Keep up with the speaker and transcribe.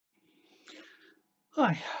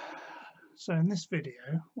Hi, so in this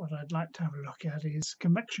video what I'd like to have a look at is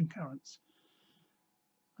convection currents.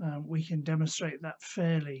 We can demonstrate that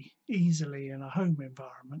fairly easily in a home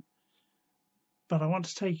environment, but I want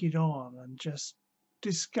to take it on and just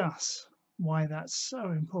discuss why that's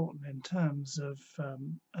so important in terms of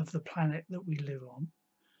the planet that we live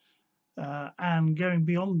on, and going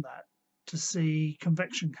beyond that to see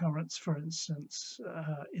convection currents, for instance,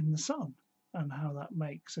 in the sun, and how that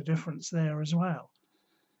makes a difference there as well.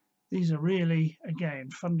 These are really, again,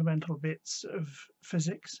 fundamental bits of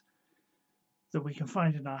physics that we can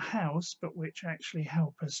find in our house, but which actually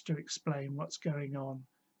help us to explain what's going on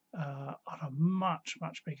a much,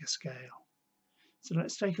 much bigger scale. So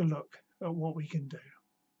let's take a look at what we can do.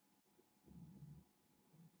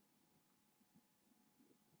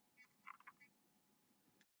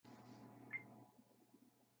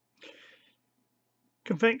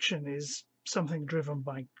 Convection is something driven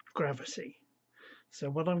by gravity. So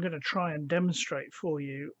what I'm going to try and demonstrate for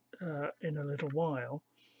you in a little while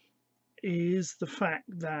is the fact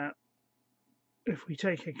that if we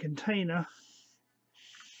take a container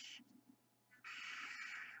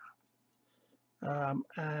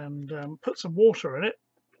and put some water in it,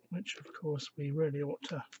 which of course we really ought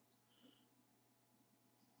to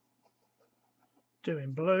do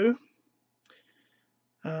in blue,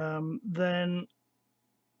 then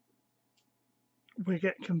we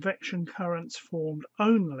get convection currents formed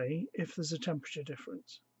only if there's a temperature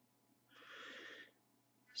difference.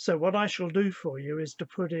 So what I shall do for you is to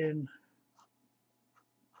put in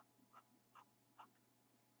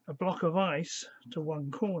a block of ice to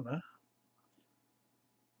one corner,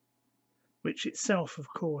 which itself of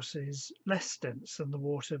course is less dense than the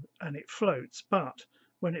water and it floats, but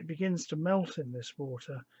when it begins to melt in this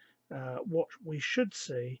water, what we should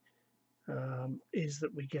see is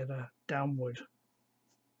that we get a downward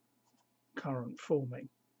current forming,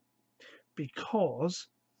 because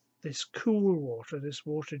this cool water, this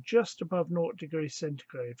water just above 0 degrees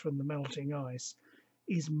centigrade from the melting ice,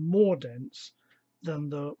 is more dense than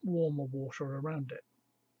the warmer water around it.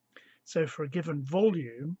 So for a given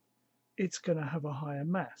volume, it's going to have a higher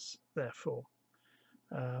mass, therefore.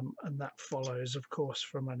 And that follows, of course,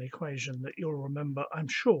 from an equation that you'll remember, I'm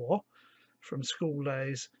sure, from school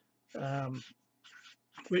days,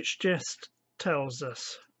 which just tells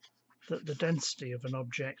us that the density of an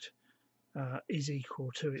object is equal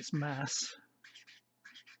to its mass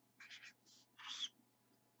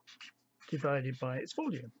divided by its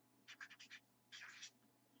volume.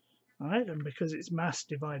 Right, and because it's mass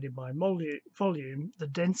divided by volume, the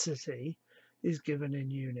density is given in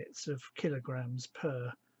units of kilograms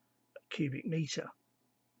per cubic meter.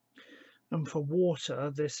 And for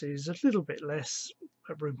water, this is a little bit less,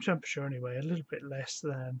 at room temperature anyway, a little bit less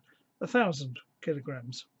than 1,000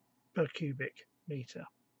 kilograms per cubic meter.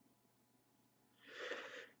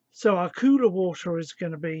 So our cooler water is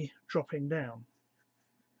going to be dropping down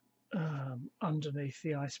underneath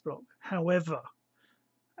the ice block. However,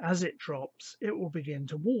 as it drops, it will begin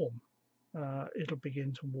to warm. It'll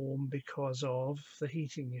begin to warm because of the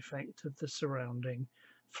heating effect of the surrounding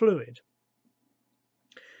fluid.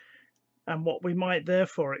 And what we might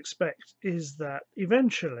therefore expect is that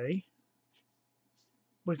eventually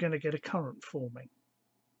we're going to get a current forming.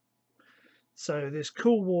 So this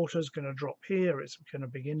cool water is going to drop here, it's going to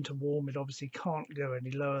begin to warm. It obviously can't go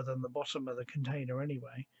any lower than the bottom of the container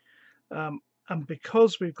anyway. And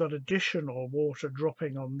because we've got additional water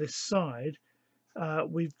dropping on this side,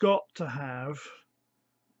 we've got to have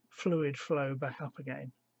fluid flow back up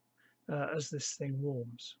again as this thing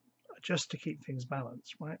warms, just to keep things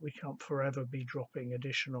balanced, right? We can't forever be dropping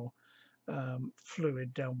additional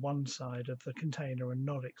fluid down one side of the container and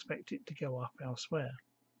not expect it to go up elsewhere.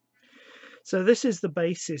 So this is the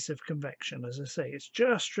basis of convection. As I say, it's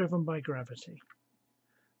just driven by gravity.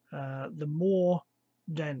 The more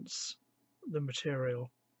dense the material,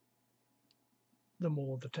 the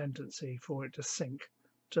more the tendency for it to sink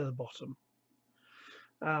to the bottom.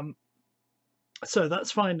 So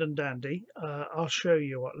that's fine and dandy. I'll show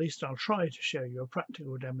you, or at least I'll try to show you, a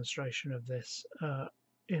practical demonstration of this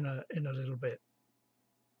in a little bit.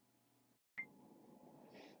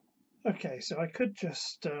 Okay, so I could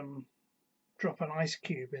just drop an ice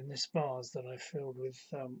cube in this vase that I filled with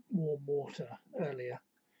warm water earlier.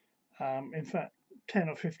 In fact, 10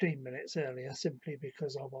 or 15 minutes earlier, simply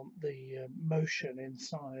because I want the motion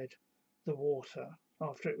inside the water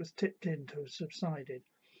after it was tipped in to have subsided.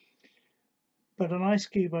 But an ice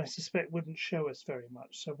cube, I suspect, wouldn't show us very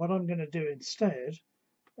much. So what I'm going to do instead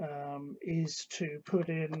is to put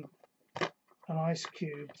in an ice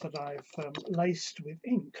cube that I've laced with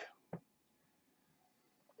ink.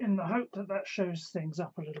 in the hope that that shows things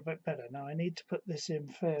up a little bit better. Now I need to put this in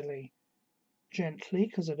fairly gently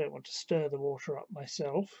because I don't want to stir the water up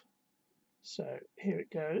myself. So here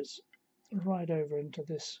it goes, right over into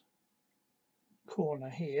this corner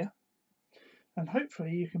here, and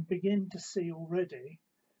hopefully you can begin to see already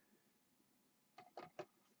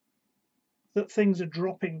that things are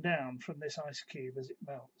dropping down from this ice cube as it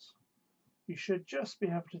melts. You should just be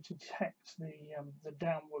able to detect the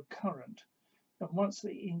downward current, and once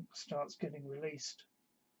the ink starts getting released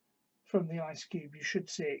from the ice cube you should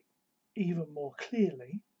see it even more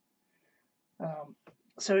clearly.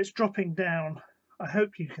 So it's dropping down, I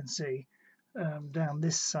hope you can see, down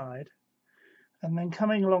this side, and then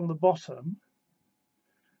coming along the bottom,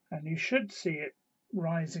 and you should see it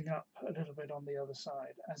rising up a little bit on the other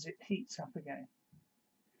side as it heats up again.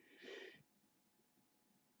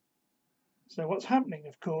 So what's happening,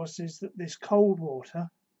 of course, is that this cold water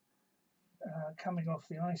coming off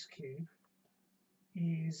the ice cube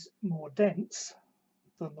is more dense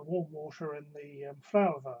than the warm water in the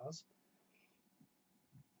flower vase,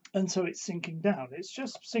 and so it's sinking down. It's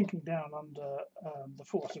just sinking down under the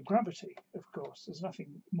force of gravity, of course. There's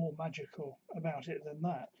nothing more magical about it than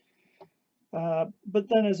that. But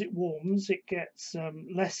then as it warms, it gets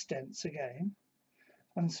less dense again,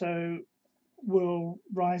 and so will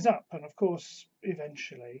rise up. And of course,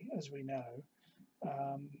 eventually, as we know,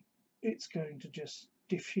 it's going to just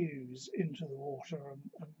diffuse into the water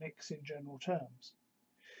and mix in general terms.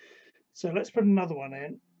 So let's put another one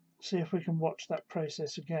in, see if we can watch that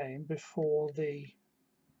process again before the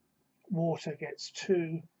water gets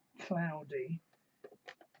too cloudy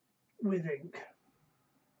with ink.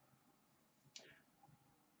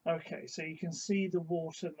 Okay, so you can see the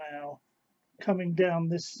water now coming down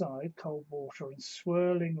this side, cold water, and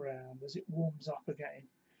swirling round as it warms up again.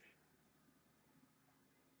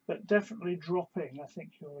 But definitely dropping, I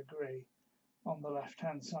think you'll agree, on the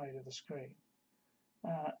left-hand side of the screen.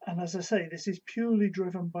 And as I say, this is purely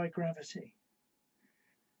driven by gravity.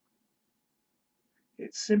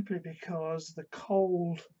 It's simply because the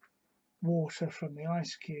cold water from the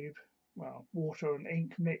ice cube, well, water and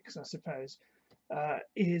ink mix, I suppose,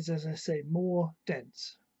 is, as I say, more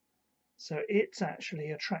dense. So it's actually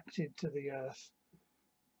attracted to the earth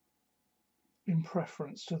in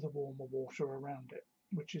preference to the warmer water around it,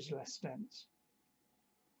 which is less dense.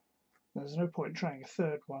 There's no point trying a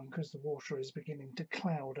third one because the water is beginning to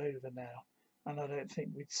cloud over now, and I don't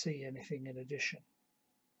think we'd see anything in addition.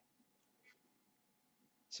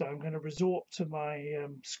 So I'm going to resort to my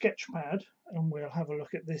sketch pad, and we'll have a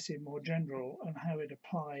look at this in more general and how it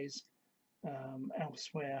applies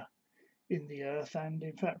elsewhere in the earth and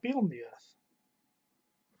in fact beyond the earth.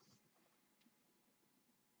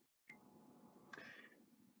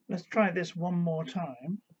 Let's try this one more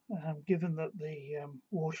time, given that the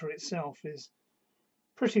water itself is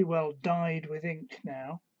pretty well dyed with ink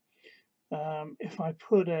now. If I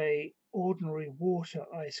put a ordinary water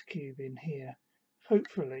ice cube in here,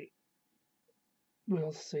 hopefully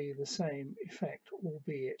we'll see the same effect,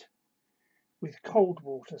 albeit with cold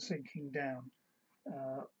water sinking down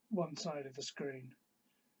one side of the screen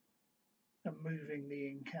and moving the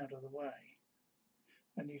ink out of the way.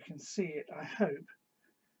 And you can see it, I hope,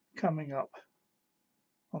 coming up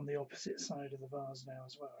on the opposite side of the vase now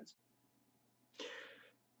as well.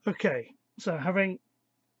 Okay, so having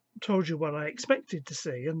told you what I expected to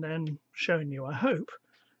see and then shown you, I hope,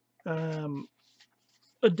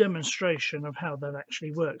 a demonstration of how that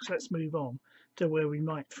actually works, let's move on to where we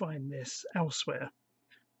might find this elsewhere.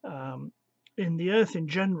 In the earth in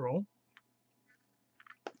general,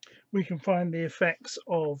 we can find the effects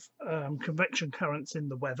of convection currents in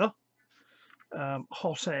the weather.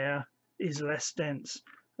 Hot air is less dense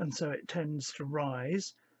and so it tends to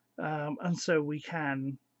rise, and so we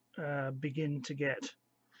can begin to get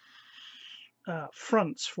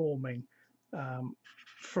fronts forming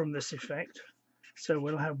from this effect. So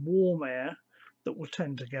we'll have warm air that will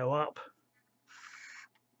tend to go up,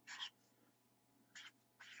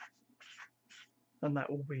 and that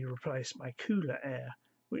will be replaced by cooler air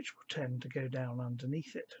which will tend to go down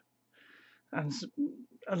underneath it. And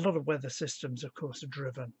a lot of weather systems, of course, are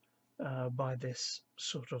driven by this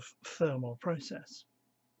sort of thermal process.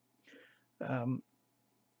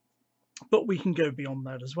 But we can go beyond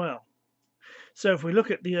that as well. So if we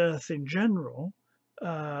look at the Earth in general,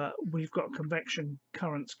 we've got convection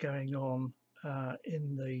currents going on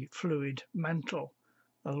in the fluid mantle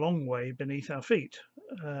a long way beneath our feet,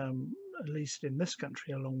 at least in this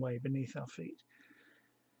country, a long way beneath our feet.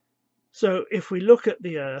 So if we look at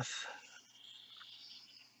the Earth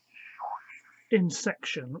in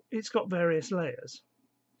section, it's got various layers.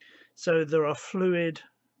 So there are fluid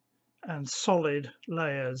and solid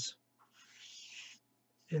layers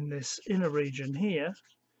in this inner region here.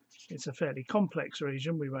 It's a fairly complex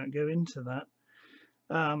region, we won't go into that.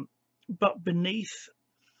 But beneath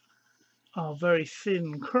our very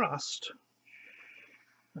thin crust,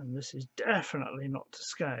 and this is definitely not to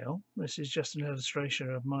scale, this is just an illustration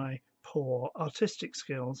of my poor artistic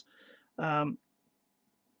skills,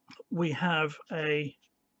 we have a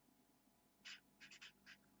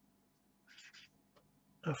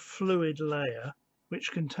fluid layer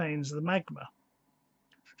which contains the magma.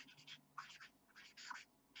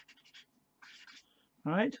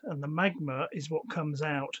 Right, and the magma is what comes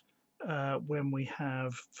out when we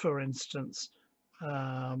have, for instance,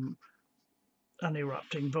 an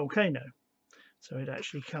erupting volcano. So it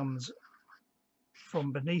actually comes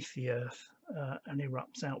from beneath the earth and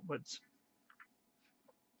erupts outwards.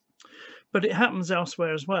 But it happens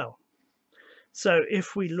elsewhere as well. So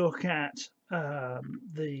if we look at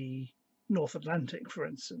the North Atlantic, for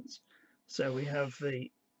instance, so we have the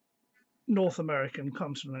North American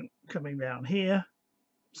continent coming down here,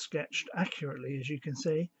 sketched accurately, as you can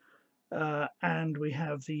see, and we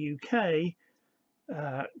have the UK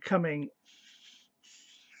coming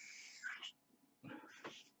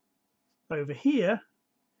over here,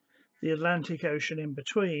 the Atlantic Ocean in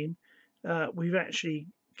between. We've actually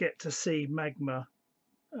get to see magma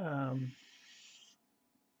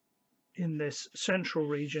in this central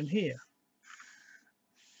region here.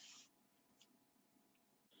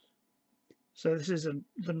 So this is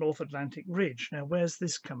the North Atlantic Ridge. Now, where's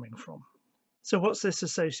this coming from? So what's this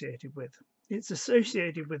associated with? It's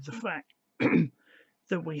associated with the fact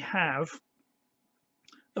that we have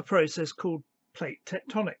a process called plate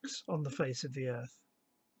tectonics on the face of the Earth.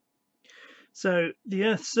 So the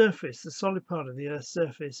Earth's surface, the solid part of the Earth's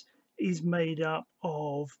surface, is made up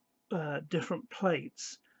of different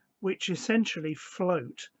plates which essentially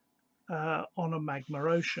float on a magma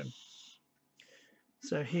ocean.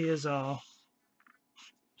 So here's our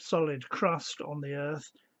solid crust on the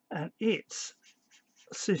Earth, and it's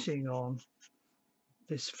sitting on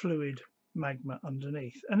this fluid magma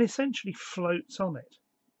underneath and essentially floats on it.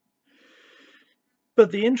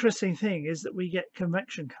 But the interesting thing is that we get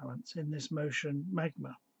convection currents in this motion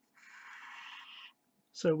magma.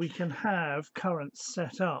 So we can have currents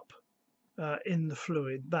set up in the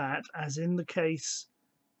fluid that, as in the case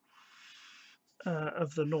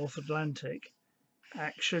of the North Atlantic,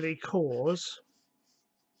 actually cause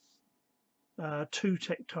two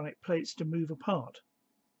tectonic plates to move apart.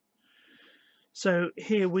 So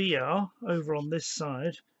here we are over on this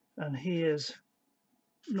side, and here's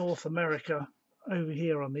North America over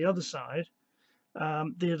here on the other side.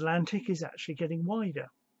 The Atlantic is actually getting wider,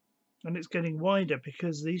 and it's getting wider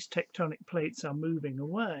because these tectonic plates are moving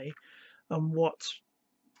away, and what's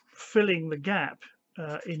filling the gap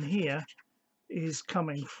in here is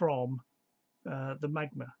coming from the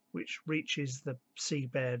magma, which reaches the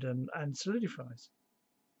seabed and solidifies.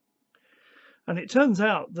 And it turns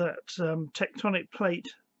out that tectonic plate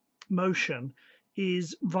motion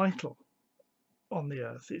is vital on the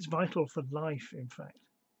Earth. It's vital for life, in fact.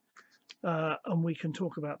 And we can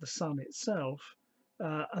talk about the sun itself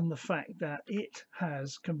and the fact that it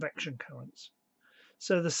has convection currents.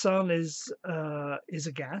 So the sun is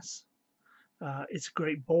a gas. It's a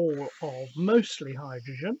great ball of mostly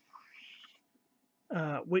hydrogen,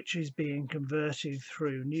 which is being converted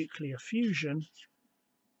through nuclear fusion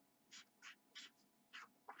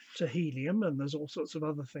to helium, and there's all sorts of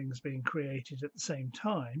other things being created at the same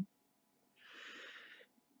time.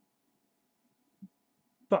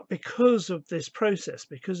 But because of this process,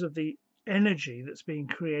 because of the energy that's being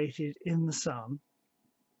created in the sun,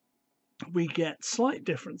 we get slight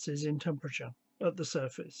differences in temperature at the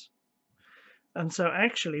surface. And so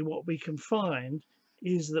actually what we can find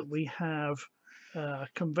is that we have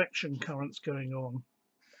convection currents going on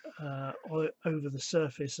over the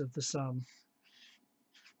surface of the sun,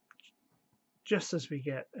 just as we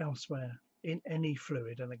get elsewhere in any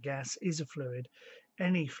fluid, and a gas is a fluid,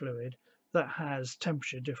 any fluid that has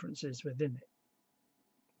temperature differences within it.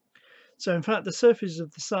 So in fact the surface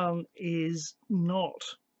of the sun is not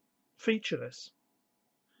featureless.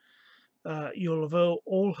 You'll have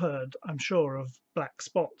all heard, I'm sure, of black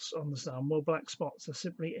spots on the sun. Well, black spots are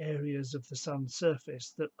simply areas of the sun's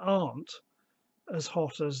surface that aren't as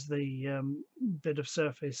hot as the bit of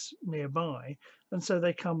surface nearby, and so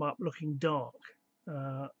they come up looking dark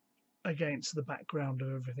against the background of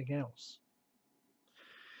everything else.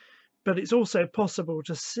 But it's also possible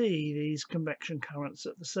to see these convection currents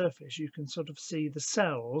at the surface. You can sort of see the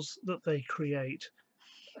cells that they create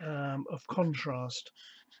of contrast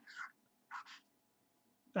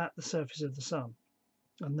at the surface of the sun.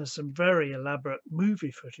 And there's some very elaborate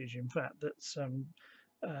movie footage, in fact, that's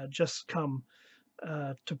just come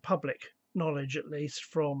to public knowledge, at least,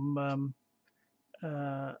 from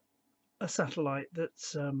a satellite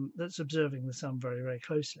that's observing the sun very, very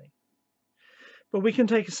closely. But we can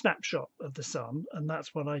take a snapshot of the sun, and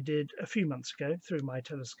that's what I did a few months ago through my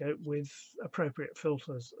telescope with appropriate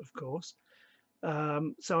filters, of course.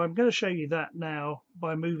 So I'm going to show you that now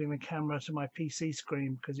by moving the camera to my PC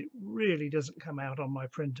screen, because it really doesn't come out on my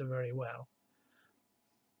printer very well.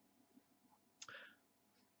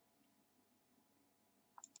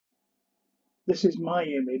 This is my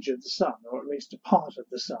image of the sun, or at least a part of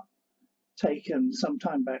the sun, taken some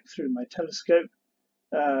time back through my telescope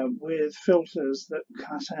with filters that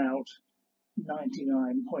cut out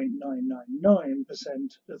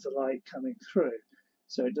 99.999% of the light coming through,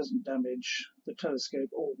 so it doesn't damage the telescope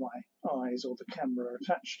or my eyes or the camera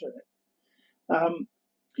attached to it.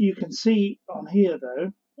 You can see on here,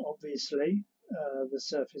 though, obviously, the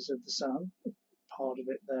surface of the sun, part of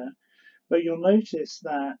it there, but you'll notice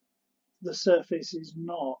that the surface is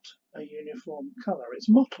not a uniform colour. It's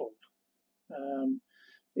mottled,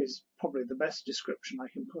 is probably the best description I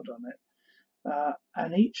can put on it.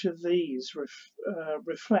 And each of these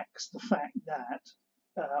reflects the fact that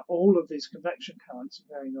all of these convection currents are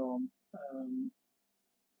going on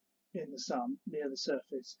in the sun, near the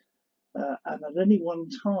surface, and at any one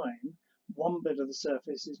time, one bit of the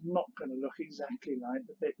surface is not going to look exactly like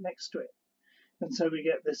the bit next to it. And so we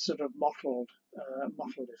get this sort of mottled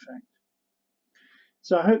effect.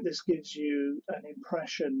 So I hope this gives you an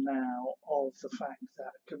impression now of the fact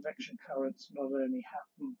that convection currents not only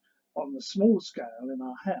happen on the small scale in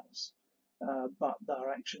our house, but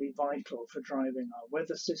they're actually vital for driving our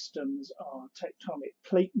weather systems, our tectonic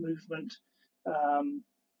plate movement,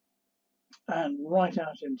 and right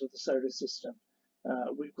out into the solar system.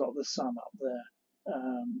 We've got the sun up there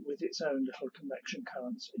with its own little convection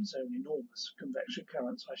currents, its own enormous convection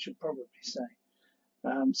currents, I should probably say.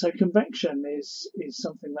 So convection is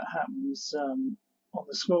something that happens on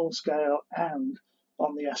the small scale and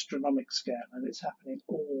on the astronomic scale, and it's happening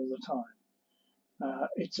all the time.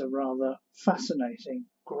 It's a rather fascinating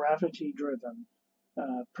gravity-driven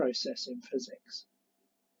process in physics.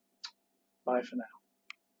 Bye for now.